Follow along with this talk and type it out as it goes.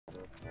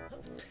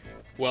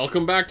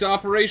Welcome back to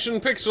Operation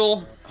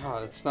Pixel. Oh,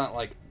 it's not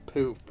like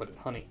poop, but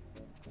honey.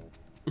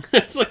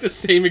 It's like the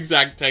same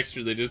exact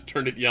texture, they just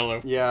turned it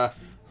yellow. Yeah.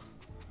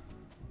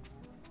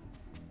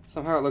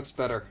 Somehow it looks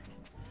better.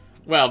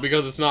 Well,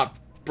 because it's not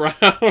brown.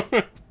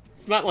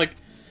 It's not like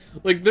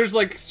there's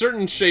like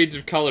certain shades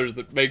of colors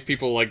that make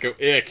people like go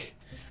ick.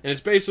 And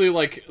it's basically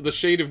like the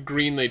shade of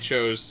green they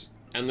chose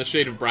and the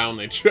shade of brown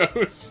they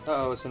chose.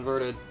 Uh-oh, it's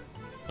inverted.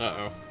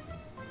 Uh-oh.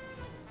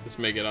 This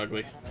may get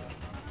ugly.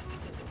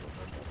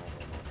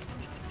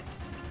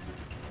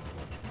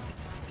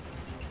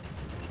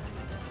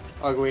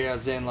 Ugly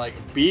as in, like,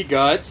 bee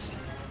guts.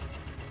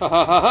 Ha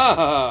ha ha ha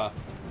ha!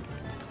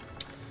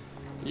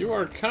 You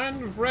are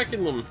kind of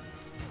wrecking them.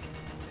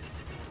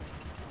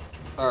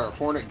 Or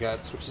hornet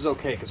guts, which is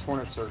okay, because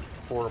hornets are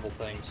horrible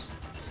things.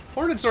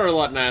 Hornets are a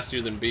lot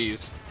nastier than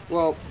bees.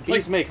 Well, bees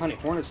Like- make honey,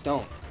 hornets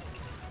don't.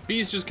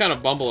 Bees just kind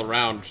of bumble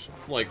around.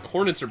 Like,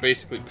 hornets are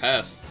basically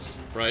pests,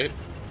 right?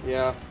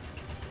 Yeah.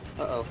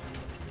 Uh-oh.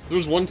 There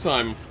was one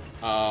time,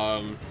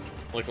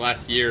 like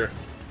last year,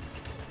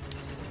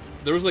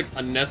 there was like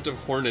a nest of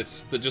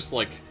hornets that just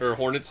like, or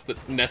hornets that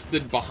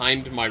nested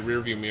behind my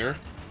rearview mirror.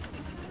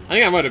 I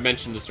think I might have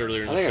mentioned this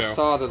earlier in I the think show. I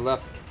saw the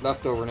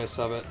leftoverness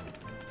of it.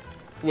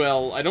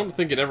 Well, I don't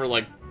think it ever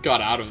like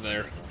got out of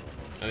there.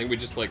 I think we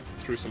just like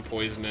threw some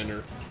poison in or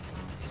I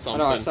something.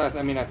 know,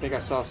 I think I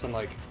saw some,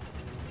 like,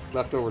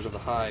 leftovers of the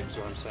hive, is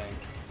what I'm saying.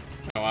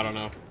 Oh, I don't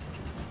know.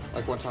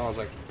 Like, one time I was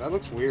like, that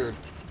looks weird.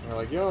 And they're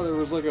like, yeah, there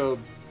was, like, a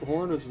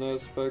hornet's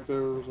nest back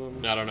there or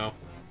something. I don't know.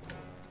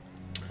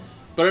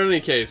 But in any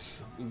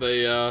case,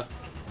 they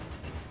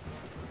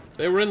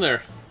were in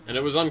there, and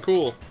it was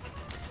uncool.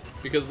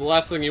 Because the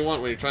last thing you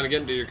want when you're trying to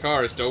get into your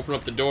car is to open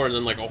up the door and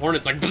then like a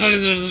hornet's like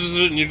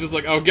and you're just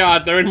like, oh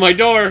god, they're in my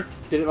door.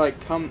 Did it, like,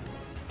 come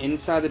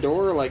inside the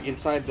door or, like,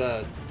 inside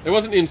the... It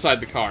wasn't inside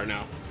the car, no.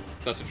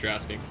 If that's what you're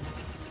asking.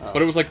 Oh.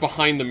 But it was like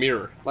behind the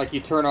mirror. Like, you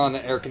turn on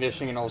the air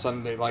conditioning and all of a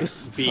sudden they, like,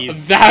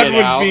 bees That spit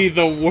would out. be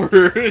the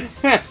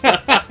worst.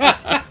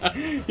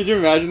 Could you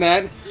imagine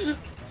that?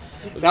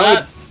 That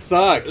would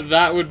suck.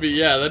 That would be,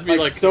 yeah, that'd be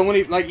like so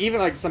many, like, even,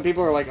 like, some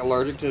people are, like,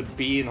 allergic to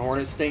bee and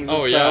hornet stings and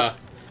oh stuff. yeah.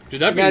 Dude,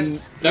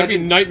 that'd be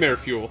nightmare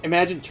fuel.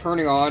 Imagine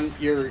turning on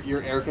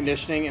your air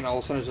conditioning and all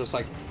of a sudden it's just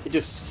like, it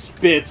just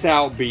spits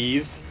out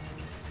bees.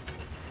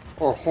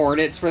 Or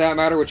hornets, for that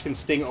matter, which can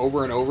sting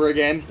over and over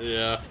again.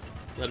 Yeah,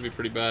 that'd be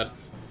pretty bad.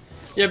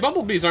 Yeah,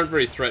 bumblebees aren't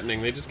very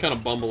threatening. They just kind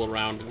of bumble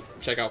around and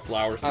check out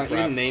flowers and crap.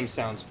 Even the name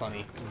sounds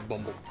funny.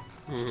 Bumble.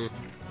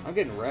 I'm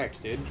getting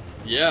wrecked, dude.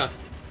 Yeah.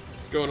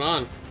 What's going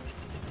on?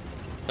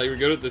 Thought you were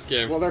good at this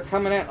game. Well, they're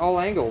coming at all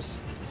angles.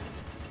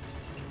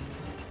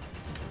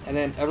 And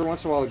then every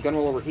once in a while the gun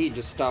will overheat and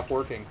just stop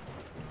working.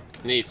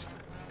 Neat.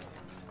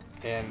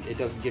 And it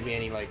doesn't give me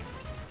any, like...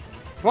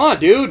 Come on,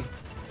 dude!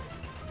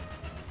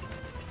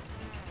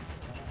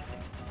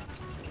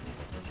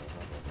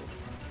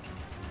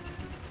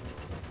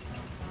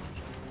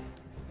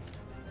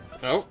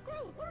 Oh.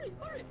 Hurry!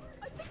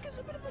 I think there's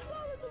a bit of a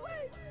wall in the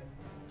way.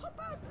 Hop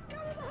out, get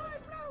out of the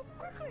hive now,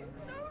 quickly!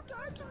 No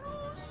time to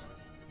lose.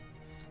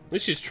 At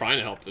least she's trying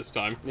to help this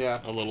time. Yeah.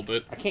 A little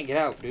bit. I can't get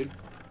out, dude.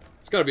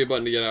 It's gotta be a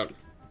button to get out.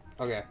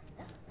 Okay.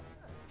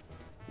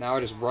 Now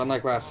I just run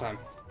like last time.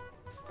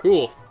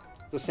 Cool.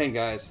 The same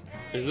guys.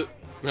 Is it?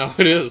 No,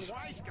 it is.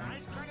 Wise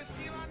guys trying to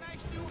steal our nice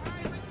new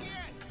hive again.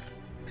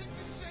 It's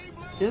the same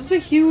little... This is a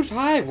huge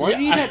hive. Why do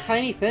you Yeah, need that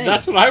tiny thing?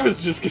 That's what I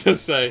was just gonna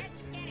say.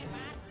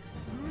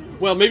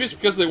 Well, maybe it's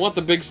because they want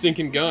the big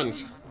stinking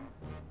guns.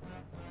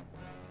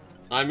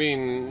 I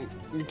mean,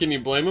 can you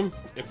blame them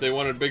if they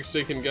wanted big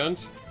stinking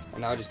guns?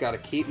 And now I just gotta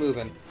keep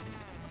moving.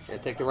 Gotta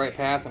take the right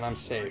path and I'm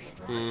safe.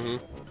 Mm-hmm.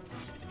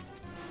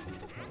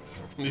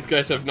 These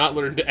guys have not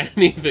learned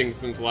anything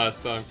since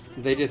last time.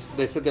 They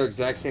said their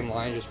exact same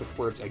line just with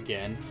words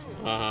again.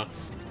 Uh-huh.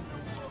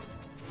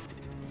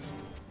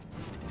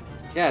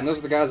 Yeah, and those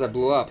are the guys I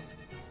blew up.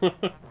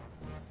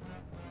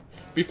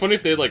 Be funny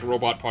if they had like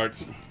robot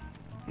parts.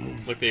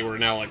 Like they were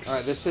now like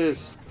Alright, this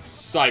is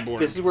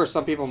cyborg. where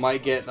some people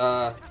might get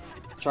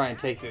trying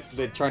to take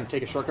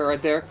a shortcut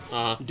right there.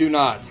 Uh-huh. Do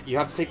not. You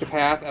have to take the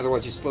path,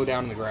 otherwise you slow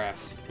down in the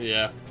grass.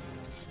 Yeah.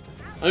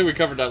 I think we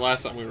covered that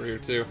last time we were here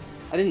too.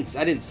 I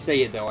didn't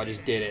say it though, I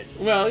just did it.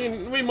 Well,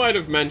 we might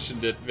have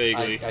mentioned it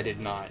vaguely. I did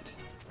not.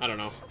 I don't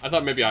know. I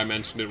thought maybe I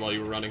mentioned it while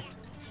you were running.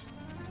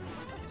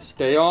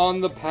 Stay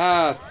on the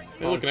path.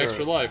 Hey, look, an Conker.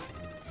 extra life.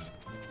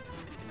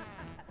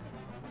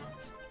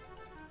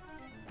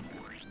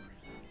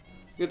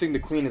 Good thing the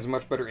queen has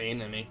much better aim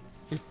than me.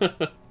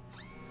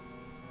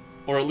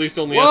 Or at least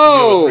only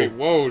Whoa! has to do 3.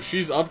 Whoa,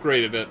 she's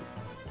upgraded it.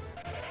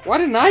 Why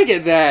didn't I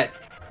get that?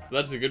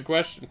 That's a good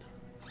question.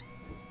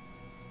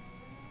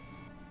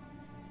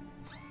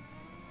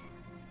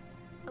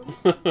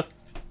 Chew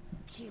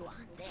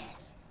on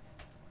this,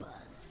 buzz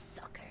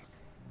suckers.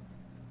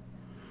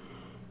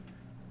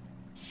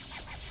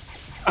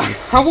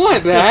 I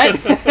want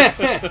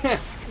that.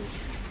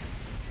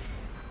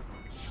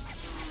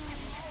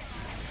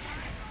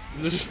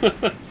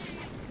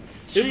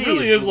 It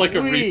really Jeez is like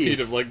a repeat Louise.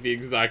 of like the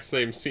exact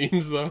same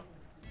scenes though.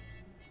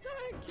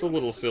 Thanks. It's a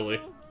little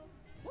silly.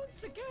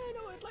 Once again,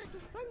 I would like to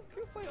thank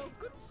you for your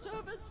good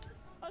service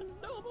and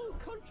noble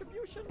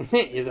contribution.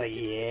 He's like,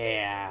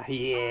 yeah,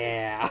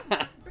 yeah.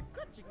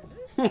 Begrudgingly,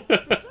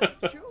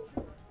 present you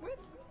with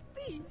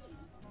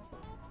these.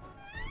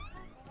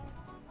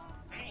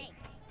 Hey,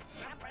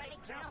 somebody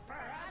jump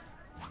for us.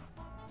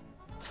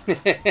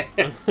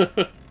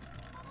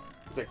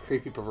 It's that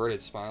creepy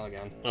perverted smile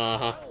again.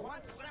 Uh-huh. Who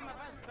wants some of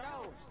us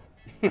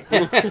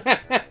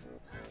those?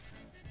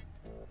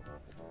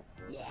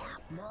 Yeah,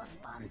 more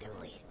fun to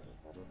it.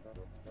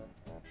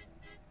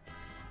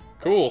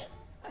 Cool.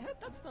 I hope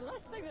that's the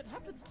last thing that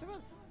happens to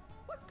us.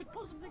 What could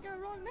possibly go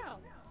wrong now?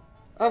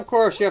 Of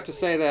course, you have to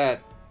say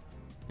that.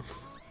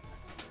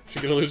 She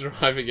gonna lose her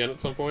hive again at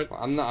some point?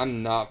 I'm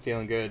not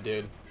feeling good,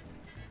 dude.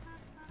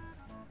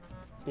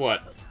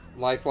 What?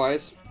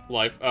 Life-wise,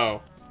 Life?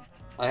 Oh.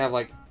 I have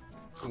like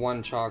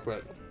 1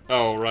 chocolate.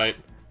 Oh, right.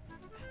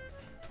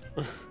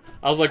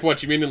 I was like,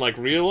 what, you mean in, like,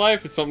 real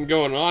life? Is something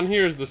going on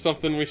here? Is this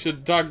something we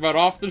should talk about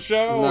off the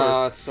show?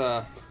 No, it's,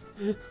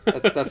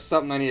 that's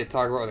something I need to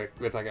talk about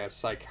with like, a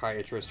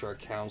psychiatrist or a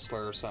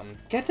counselor or something.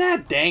 Get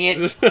that, dang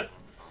it!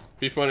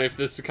 Be funny if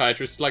this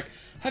psychiatrist like,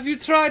 have you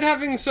tried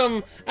having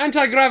some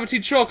anti-gravity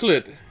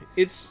chocolate?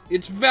 It's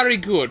very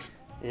good.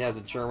 He has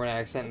a German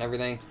accent and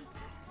everything.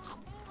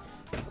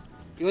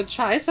 You would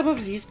try some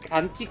of these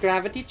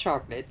anti-gravity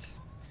chocolate.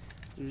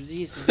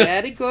 This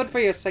very good for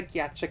your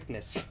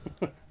psychiatricness.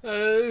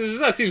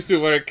 That seems to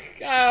work.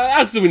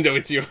 Out the window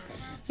with you.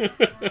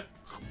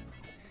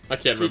 I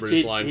can't remember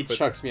his line. He but...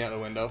 chucks me out the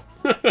window.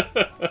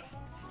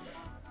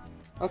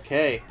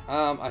 Okay,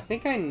 I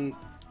think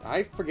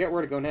I forget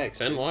where to go next.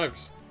 10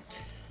 lives.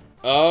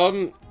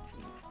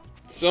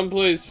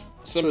 Someplace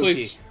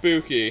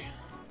spooky.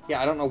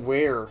 Yeah, I don't know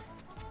where.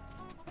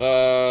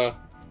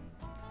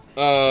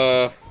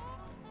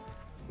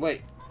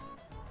 Wait.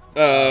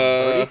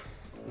 Birdie?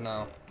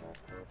 No.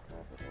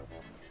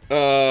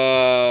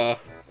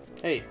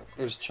 Hey,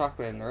 there's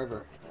chocolate in the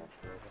river.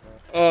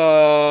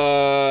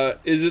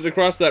 Is it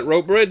across that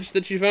rope bridge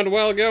that you found a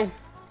while ago?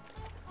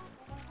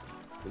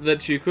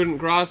 That you couldn't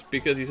cross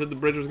because you said the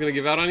bridge was gonna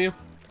give out on you?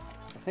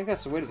 I think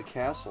that's the way to the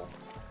castle.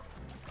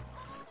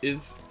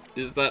 Is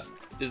that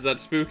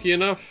spooky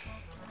enough?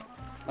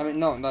 I mean,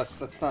 no,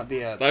 that's not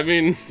the. I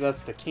mean,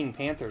 that's the King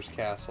Panther's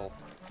castle.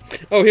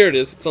 Oh, here it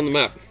is. It's on the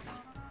map.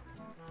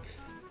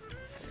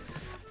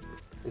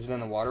 Is it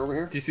in the water over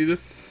here? Do you see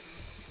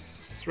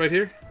this right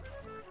here?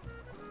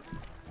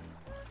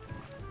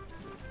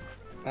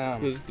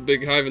 There's the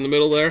big hive in the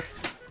middle there.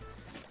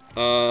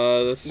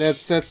 That's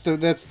the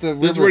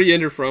This is where you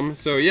enter from.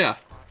 So yeah,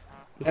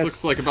 this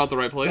looks like about the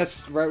right place.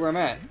 That's right where I'm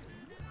at.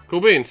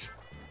 Cool beans.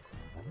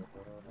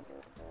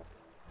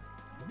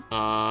 Do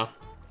I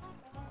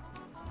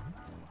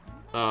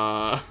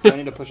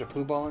need to push a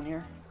poo ball in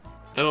here?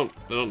 I don't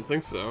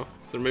think so.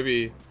 Is there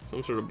maybe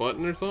some sort of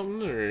button or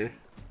something, or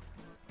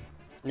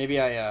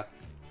Maybe I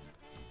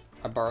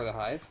borrow the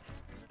hive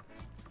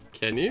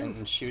can you?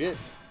 and shoot it.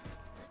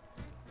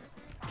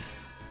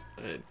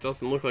 It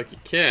doesn't look like you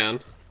can.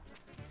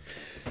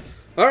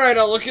 All right,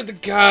 I'll look at the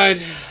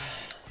guide.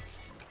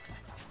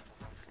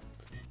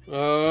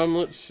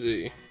 Let's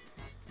see.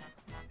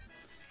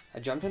 I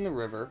jumped in the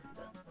river.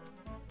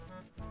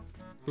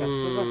 Got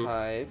to the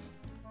hive.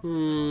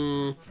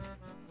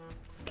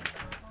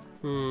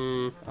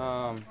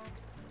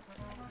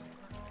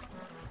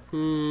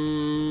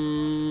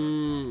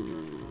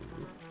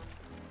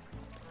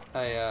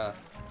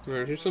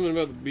 Alright, here's something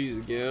about the bees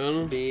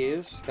again.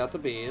 Bees. Got the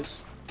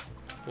bees.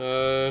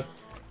 Might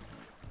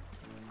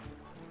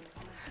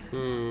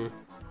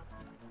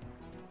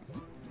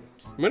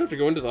have to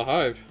go into the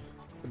hive.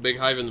 The big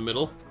hive in the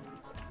middle.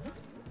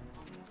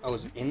 Oh,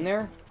 is it in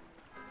there?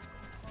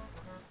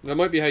 That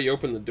might be how you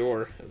open the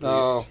door, at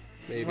least.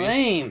 Maybe.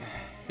 Lame.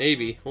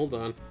 Maybe. Hold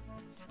on.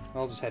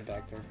 I'll just head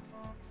back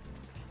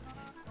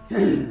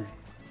there.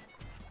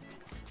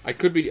 I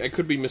could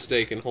be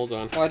mistaken. Hold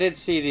on. Well, I did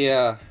see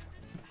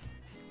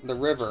the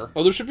river.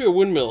 Oh, there should be a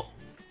windmill.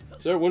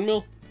 Is there a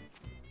windmill?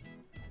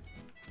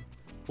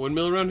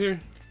 Windmill around here?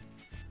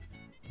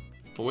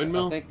 A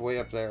windmill? I think way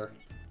up there.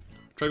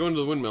 Try going to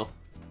the windmill.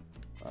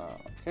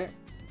 Okay. I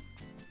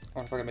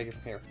wonder if I can make it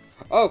from here.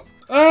 Oh!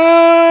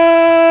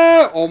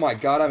 Oh my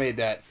god, I made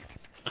that.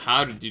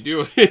 How did you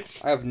do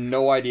it? I have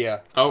no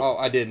idea. Oh.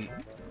 I didn't.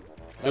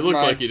 It Never looked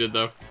mind. like you did,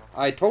 though.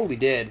 I totally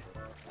did.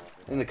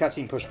 And the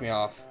cutscene pushed me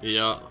off.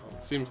 Yeah,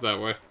 seems that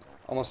way.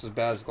 Almost as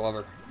bad as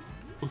Glover.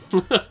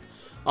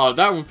 Oh,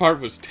 that part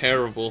was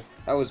terrible.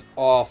 That was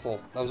awful.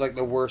 That was like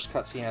the worst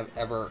cutscene I've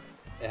ever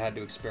had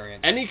to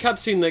experience. Any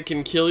cutscene that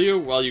can kill you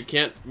while you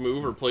can't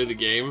move or play the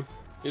game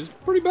is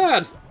pretty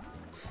bad.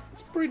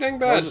 It's pretty dang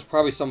That bad. was just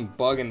probably some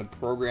bug in the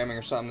programming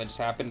or something that just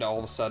happened all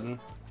of a sudden.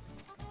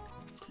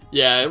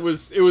 Yeah, it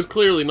was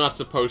clearly not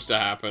supposed to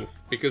happen,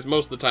 because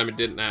most of the time it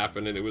didn't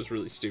happen, and it was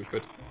really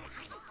stupid.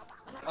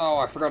 Oh,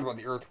 I forgot about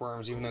the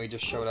earthworms, even though he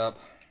just showed up.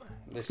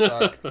 They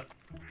suck.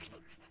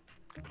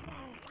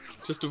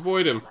 Just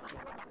avoid him.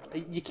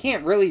 You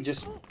can't really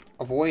just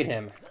avoid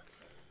him.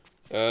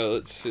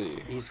 Let's see.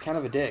 He's kind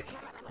of a dick.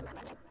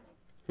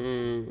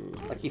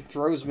 Like he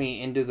throws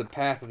me into the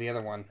path of the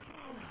other one.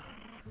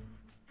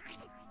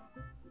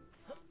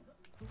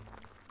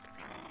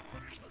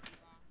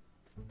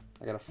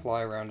 I gotta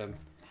fly around him.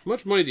 How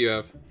much money do you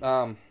have?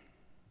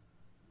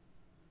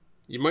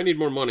 You might need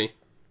more money.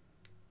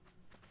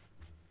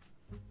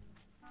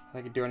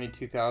 Do I need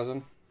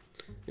 2,000?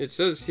 It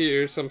says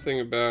here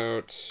something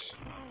about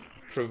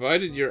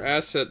provided your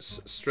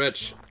assets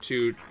stretch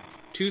to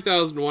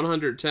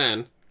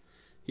 2,110,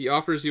 he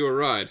offers you a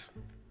ride.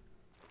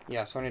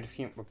 Yeah, so I need a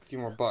few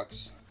more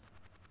bucks.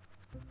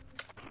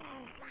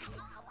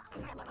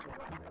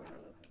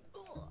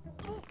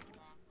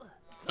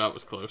 That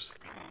was close.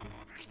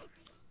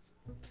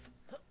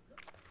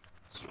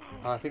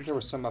 I think there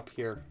was some up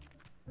here.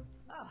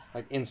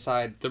 Like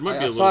inside. There might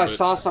be a I little bit.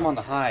 saw some on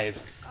the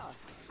hive.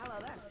 Hello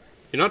there.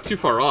 You're not too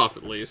far off,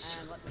 at least.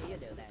 And what do you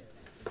do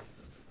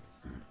then?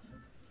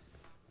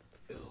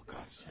 It'll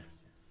cost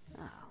you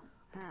Oh,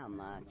 how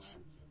much?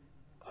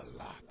 a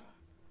lot.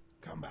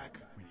 Come back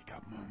when you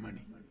got more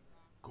money.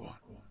 Go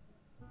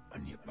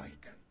on your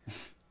bike.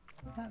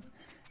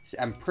 See,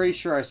 I'm pretty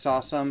sure I saw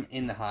some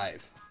in the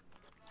hive.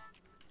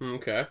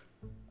 Okay.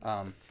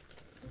 Let's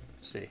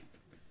see.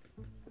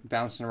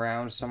 Bouncing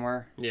around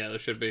somewhere. Yeah, there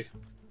should be.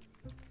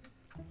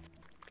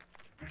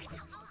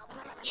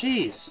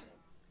 Jeez.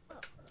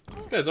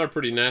 These guys are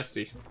pretty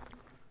nasty.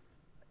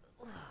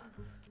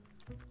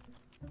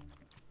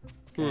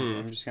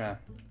 I'm just gonna...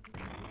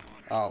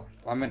 Oh,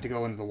 I meant to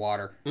go into the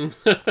water.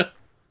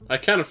 I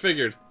kind of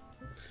figured.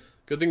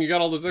 Good thing you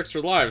got all those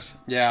extra lives.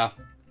 Yeah.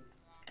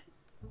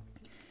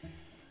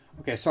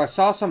 Okay, so I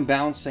saw some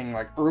bouncing,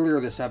 like, earlier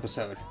this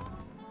episode.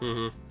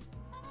 Mm-hmm.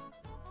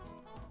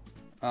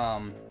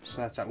 So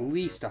that's at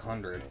least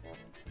 100.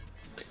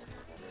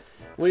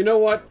 Well, you know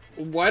what?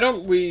 Why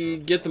don't we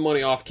get the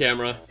money off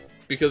camera?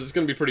 Because it's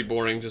going to be pretty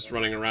boring just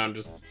running around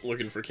just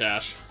looking for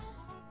cash.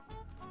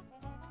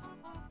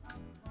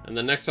 And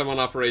the next time on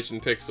Operation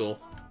Pixel,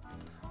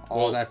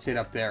 Oh, that's it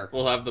up there.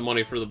 we'll have the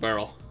money for the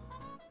barrel.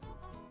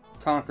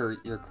 Conker,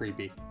 you're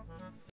creepy.